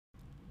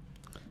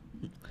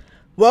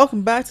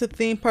Welcome back to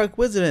Theme Park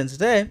Wizard, and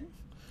today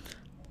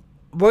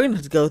we're going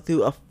to go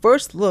through a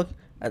first look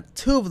at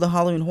two of the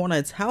Halloween Horror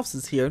Nights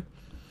houses here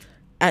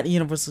at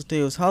Universal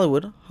Studios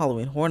Hollywood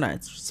Halloween Horror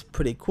Nights, which is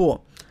pretty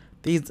cool.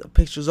 These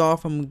pictures are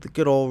from the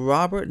good old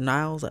Robert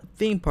Niles at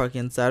Theme Park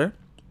Insider.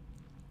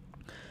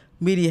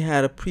 Media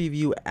had a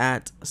preview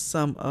at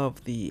some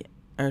of the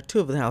two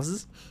of the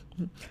houses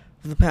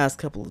for the past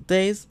couple of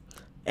days,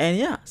 and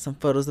yeah, some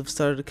photos have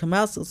started to come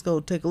out, so let's go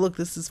take a look.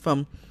 This is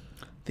from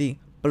the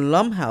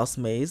Blumhouse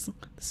maze.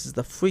 This is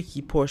the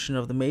freaky portion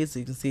of the maze. So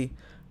you can see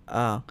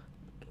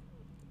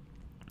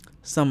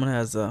someone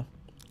has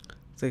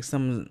it's like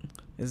someone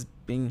is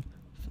being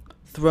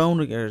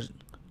thrown or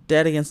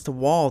dead against the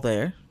wall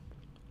there.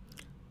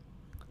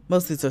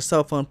 Most of these are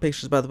cell phone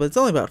pictures, by the way. It's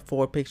only about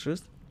 4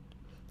 pictures,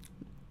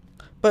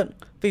 but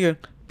figured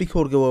it'd be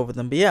cool to go over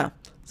them. But yeah,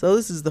 so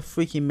this is the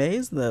freaky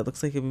maze that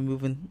looks like it'll be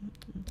moving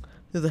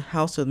through the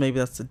house, or maybe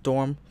that's the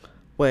dorm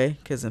way,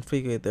 because in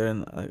Freaky they're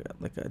in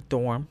like a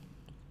dorm.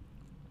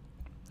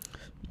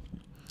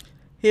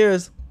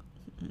 Here's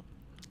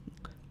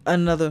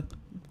another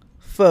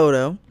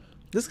photo.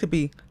 This could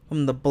be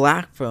from the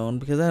black phone,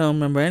 because I don't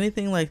remember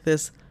anything like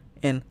this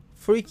in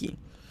Freaky.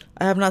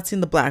 I have not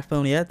seen the black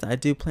phone yet. I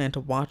do plan to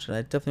watch it.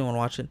 I definitely want to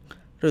watch it.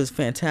 It was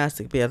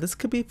fantastic. But yeah, this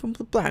could be from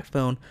the black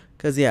phone,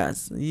 because yeah,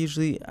 it's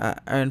usually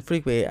in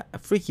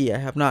Freaky I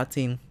have not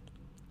seen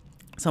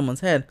someone's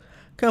head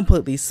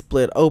completely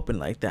split open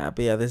like that.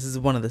 But yeah, this is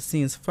one of the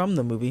scenes from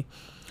the movie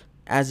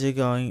as you're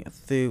going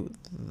through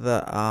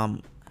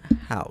the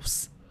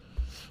house,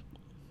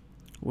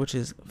 which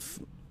is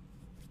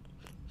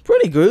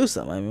pretty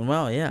gruesome. I mean,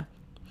 wow, yeah.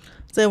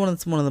 I'd say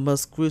it's one of the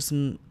most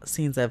gruesome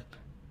scenes I've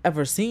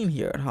ever seen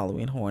here at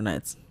Halloween Horror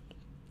Nights.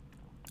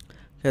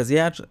 Because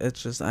yeah,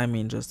 it's just, I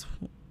mean, just,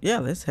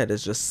 yeah, this head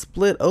is just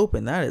split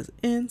open. That is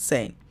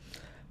insane.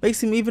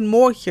 Makes me even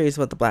more curious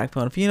about the black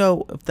phone. If you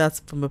know if that's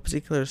from a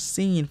particular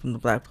scene from the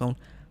black phone,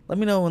 let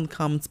me know in the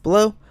comments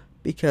below,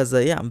 because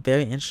yeah, I'm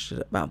very interested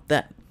about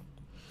that.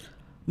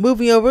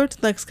 Moving over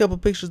to the next couple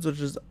of pictures, which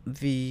is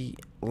the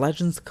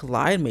Legends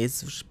Collide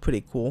maze, which is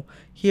pretty cool.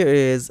 Here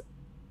is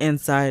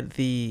inside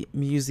the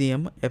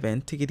Museum of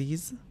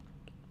Antiquities,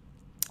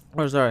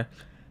 or sorry,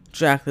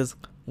 Dracula's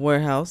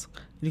warehouse.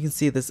 You can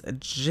see this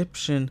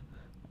Egyptian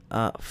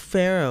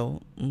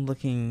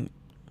pharaoh-looking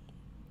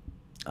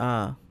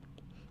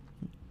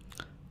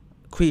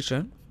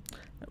creature,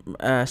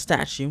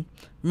 statue.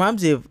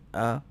 Reminds me of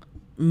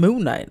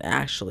Moon Knight,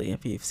 actually.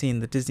 If you've seen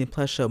the Disney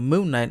Plus show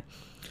Moon Knight,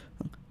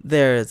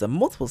 there's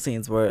multiple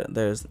scenes where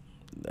there's,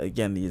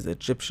 again, these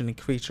Egyptian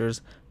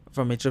creatures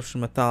from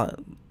Egyptian mythology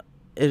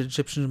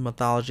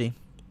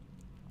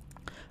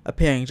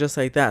appearing just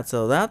like that.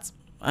 So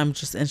I'm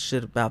just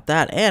interested about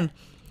that. And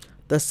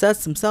the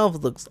sets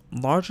themselves looks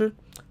larger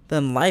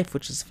than life,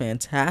 which is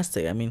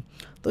fantastic. I mean,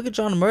 look at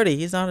John Murdy.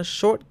 He's not a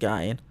short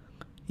guy, and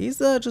he's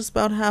just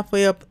about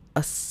halfway up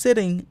a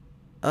sitting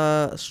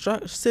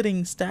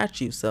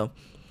statue. So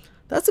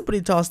that's a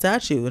pretty tall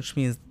statue, which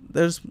means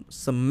there's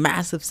some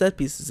massive set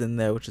pieces in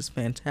there, which is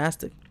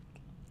fantastic.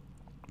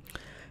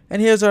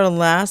 And here's our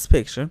last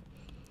picture.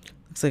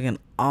 Looks like an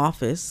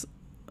office.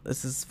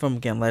 This is from,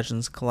 again,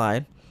 Legends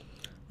Collide.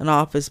 An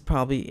office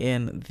probably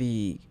in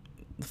the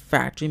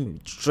factory,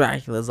 maybe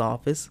Dracula's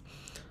office.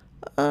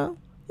 Yeah,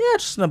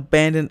 just an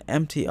abandoned,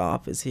 empty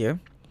office here.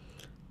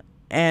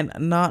 And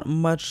not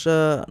much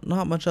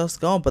else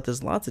going, but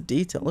there's lots of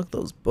detail. Look at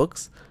those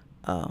books.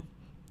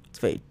 It's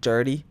very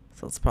dirty,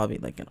 so it's probably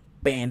like an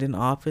abandoned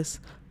office.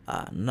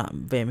 Not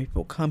very many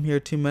people come here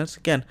too much.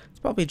 Again, it's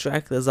probably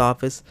Dracula's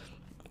office.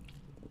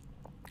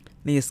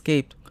 And he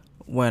escaped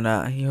when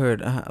he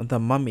heard the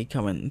mummy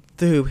coming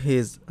through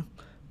his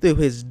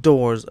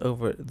doors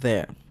over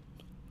there.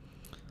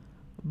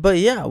 But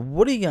yeah,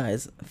 what do you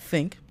guys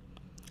think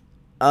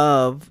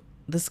of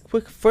this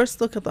quick first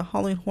look at the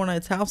Halloween Horror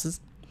Nights houses?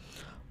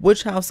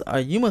 Which house are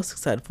you most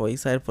excited for? Are you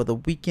excited for the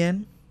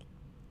Weekend,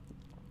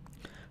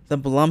 the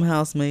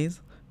Blumhouse maze,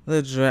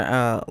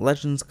 the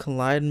Legends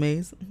Collide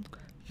maze,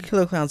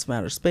 Killer Clowns from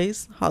Outer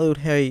Space, Hollywood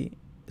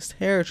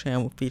Horror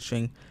Channel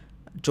featuring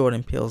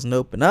Jordan Peele's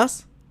Nope and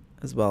Us,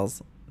 as well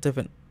as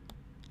different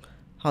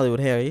Hollywood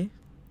Harry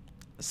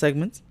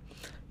segments,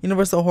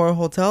 Universal Horror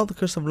Hotel, The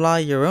Curse of La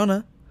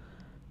Llorona,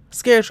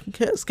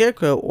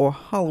 Scarecrow, or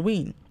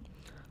Halloween?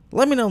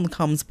 Let me know in the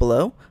comments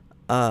below.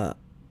 I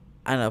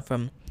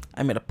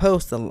made a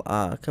post.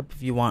 A couple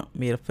of you want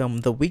me to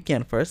film The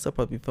Weekend first. I'll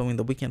probably be filming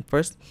The Weekend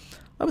first.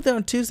 I'll be there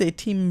on Tuesday,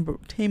 team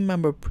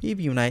member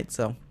preview night,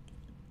 so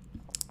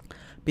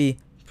be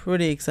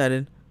pretty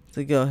excited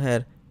to go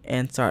ahead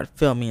and start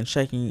filming and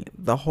checking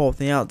the whole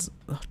thing out.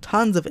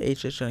 Tons of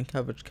HHN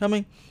coverage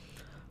coming.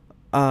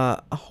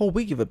 A whole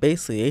week of it,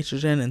 basically.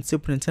 HHN and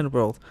Super Nintendo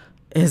World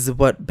is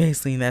what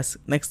basically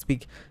next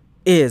week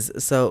is,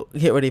 so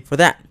get ready for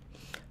that.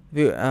 If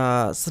you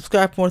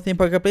subscribe for more theme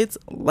park updates,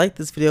 like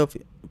this video,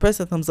 press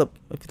that thumbs up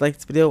if you like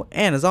this video,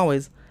 and as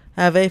always,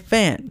 have a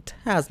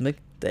fantastic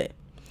day.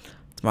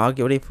 Tomorrow,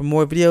 get ready for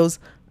more videos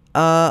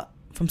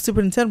from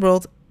Super Nintendo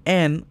World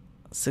and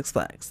Six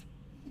Flags.